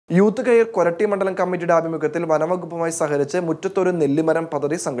Youth care Koratty മണ്ഡലം കമ്മിറ്റിയുടെ ആഭിമുഖ്യത്തിൽ വനവകുപ്പുമായി സഹകരിച്ച് മുറ്റത്തൊരു നെല്ലിമരം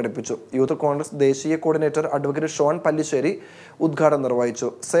പദ്ധതി സംഘടിപ്പിച്ചു. യൂത്ത് കോൺഗ്രസ് ദേശീയ കോർഡിനേറ്റർ അഡ്വക്കേറ്റ് ഷോൺ പല്ലിശ്ശേരി ഉദ്ഘാടനം നിർവഹിച്ചു.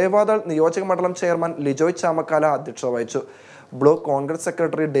 സേവാദൾ നിയോജക മണ്ഡലം ചെയർമാൻ ലിജോയ് ചാമക്കാല അധ്യക്ഷത വഹിച്ചു. ബ്ലോക്ക് കോൺഗ്രസ്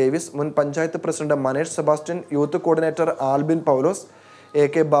സെക്രട്ടറി ഡേവിസ്, മുൻ panchayat president Manesh Sebastian, youth coordinator Albin പൗലോസ്,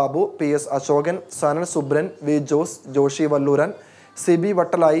 AK Babu, PS Ashokan, Sanal Subran, V Jose, Joshi വല്ലൂരൻ, Sibi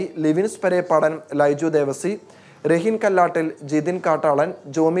Vattalayi, Livins Pereppadan, Laiju Devasi, റഹീൻ Kallattil, Jithin കാട്ടാളൻ,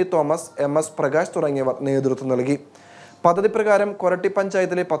 ജോമി തോമസ്, MS പ്രകാശ് തുടങ്ങിയവർ നേതൃത്വം നൽകി. പദ്ധതി പ്രകാരം കൊരട്ടി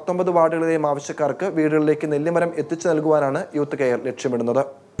പഞ്ചായത്തിലെ 19 വാർഡുകളിലെയും ആവശ്യക്കാർക്ക് വീടുകളിലേക്ക് നെല്ലിമരം എത്തിച്ചു നൽകുവാനാണ് യൂത്ത് കെയർ ലക്ഷ്യമിടുന്നത്.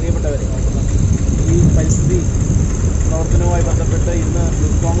 ഈ പരിസ്ഥിതി പ്രവർത്തനവുമായി ബന്ധപ്പെട്ട് ഇന്ന്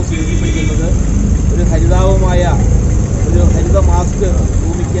യൂത്ത് കോൺഗ്രസ് രൂപീകരിക്കുന്നത് ഒരു ഹരിത മാസ്ക്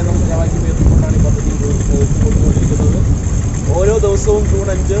ഭൂമിക്ക് എന്ന മുദ്രാവാക്യം ഉയർത്തിക്കൊണ്ടാണ് ഈ പദ്ധതി കൊണ്ടുകൊണ്ടിരിക്കുന്നത്. ഓരോ ദിവസവും ജൂൺ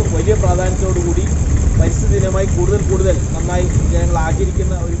 5 വലിയ പ്രാധാന്യത്തോടുകൂടി പരിസ്ഥിതി ദിനമായി കൂടുതൽ നന്നായി ജനങ്ങൾ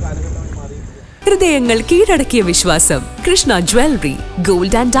ആചരിക്കുന്ന ഒരു കാലഘട്ടമായി മാറി. ഹൃദയങ്ങൾ കീഴടക്കിയ വിശ്വാസം. Krishna jewellery,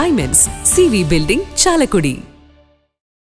 gold and diamonds, CV building, Chalakudy.